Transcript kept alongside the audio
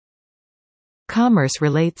Commerce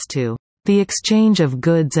relates to the exchange of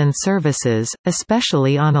goods and services,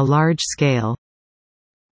 especially on a large scale.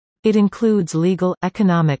 It includes legal,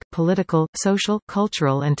 economic, political, social,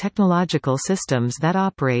 cultural and technological systems that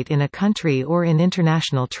operate in a country or in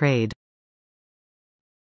international trade.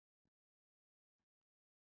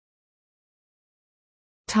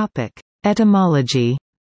 Etymology.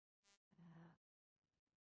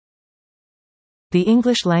 The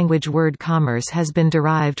English-language word commerce has been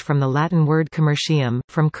derived from the Latin word commercium,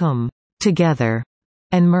 from cum, together,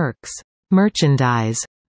 and merx, merchandise.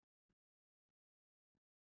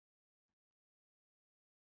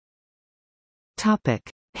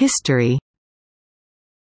 History.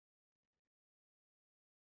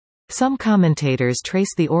 Some commentators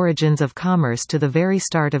trace the origins of commerce to the very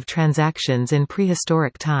start of transactions in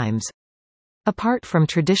prehistoric times. Apart from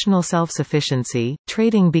traditional self-sufficiency,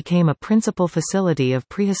 trading became a principal facility of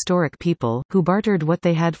prehistoric people, who bartered what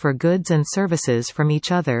they had for goods and services from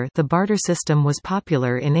each other. The barter system was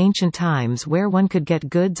popular in ancient times, where one could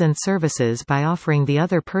get goods and services by offering the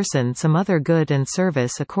other person some other good and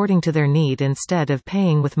service according to their need instead of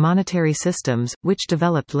paying with monetary systems, which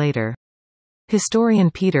developed later.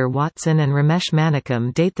 Historian Peter Watson and Ramesh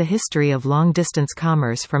Manickam date the history of long-distance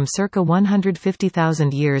commerce from circa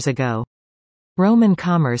 150,000 years ago. Roman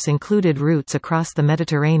commerce included routes across the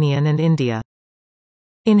Mediterranean and India.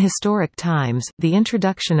 In historic times, the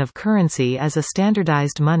introduction of currency as a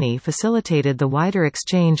standardized money facilitated the wider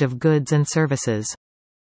exchange of goods and services.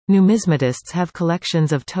 Numismatists have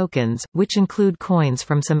collections of tokens, which include coins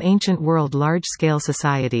from some ancient world large-scale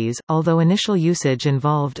societies. Although initial usage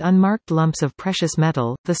involved unmarked lumps of precious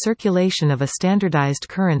metal, the circulation of a standardized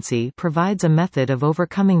currency provides a method of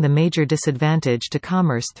overcoming the major disadvantage to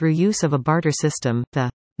commerce through use of a barter system, the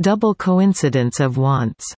double coincidence of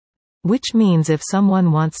wants, which means if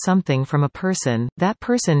someone wants something from a person, that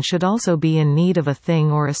person should also be in need of a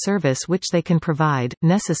thing or a service which they can provide,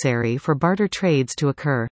 necessary for barter trades to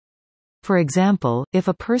occur. For example, if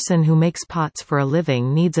a person who makes pots for a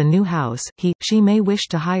living needs a new house, she may wish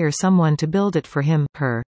to hire someone to build it for him,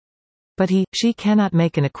 her. But she cannot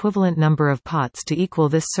make an equivalent number of pots to equal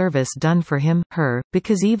this service done for him, her,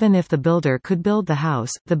 because even if the builder could build the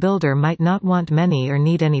house, the builder might not want many or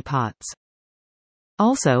need any pots.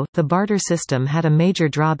 Also, the barter system had a major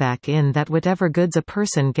drawback in that whatever goods a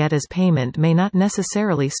person get as payment may not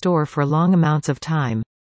necessarily store for long amounts of time.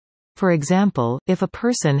 For example, if a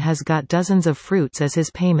person has got dozens of fruits as his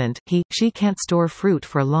payment, she can't store fruit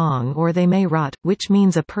for long or they may rot, which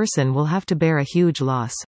means a person will have to bear a huge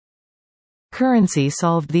loss. Currency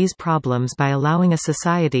solved these problems by allowing a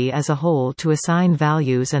society as a whole to assign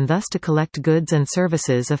values and thus to collect goods and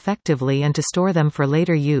services effectively and to store them for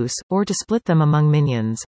later use, or to split them among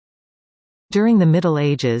minions. During the Middle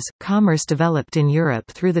Ages, commerce developed in Europe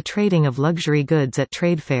through the trading of luxury goods at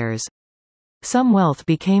trade fairs. Some wealth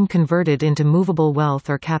became converted into movable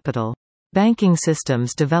wealth or capital. Banking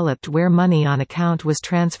systems developed where money on account was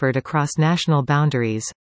transferred across national boundaries.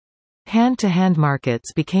 Hand-to-hand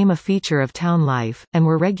markets became a feature of town life, and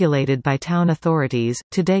were regulated by town authorities.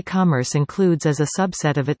 Today, commerce includes as a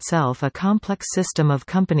subset of itself a complex system of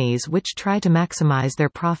companies which try to maximize their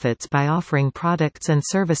profits by offering products and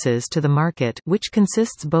services to the market, which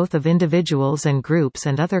consists both of individuals and groups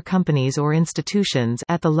and other companies or institutions,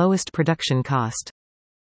 at the lowest production cost.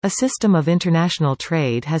 A system of international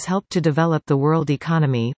trade has helped to develop the world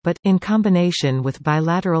economy, but, in combination with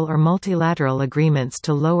bilateral or multilateral agreements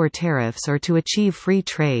to lower tariffs or to achieve free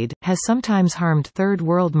trade, has sometimes harmed third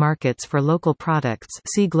world markets for local products.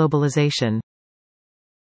 See globalization.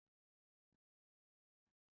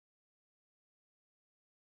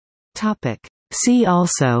 See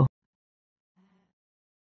also: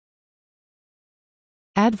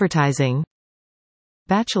 Advertising,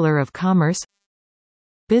 Bachelor of Commerce,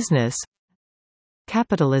 Business,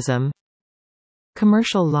 Capitalism,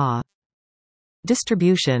 Commercial law,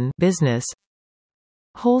 Distribution business,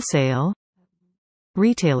 Wholesale,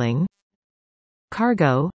 Retailing,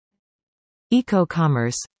 Cargo,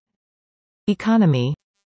 Eco-commerce, Economy,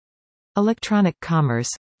 Electronic commerce,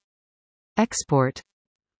 Export,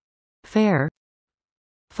 Fair,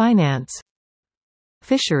 Finance,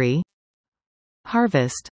 Fishery,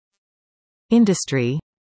 Harvest, Industry,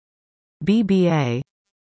 BBA,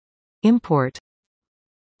 Import,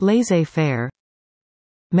 Laissez-faire,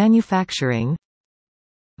 Manufacturing,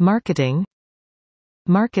 Marketing,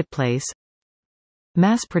 Marketplace,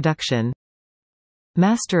 Mass production,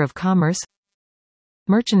 Master of Commerce,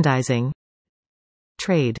 Merchandising,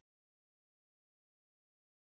 Trade.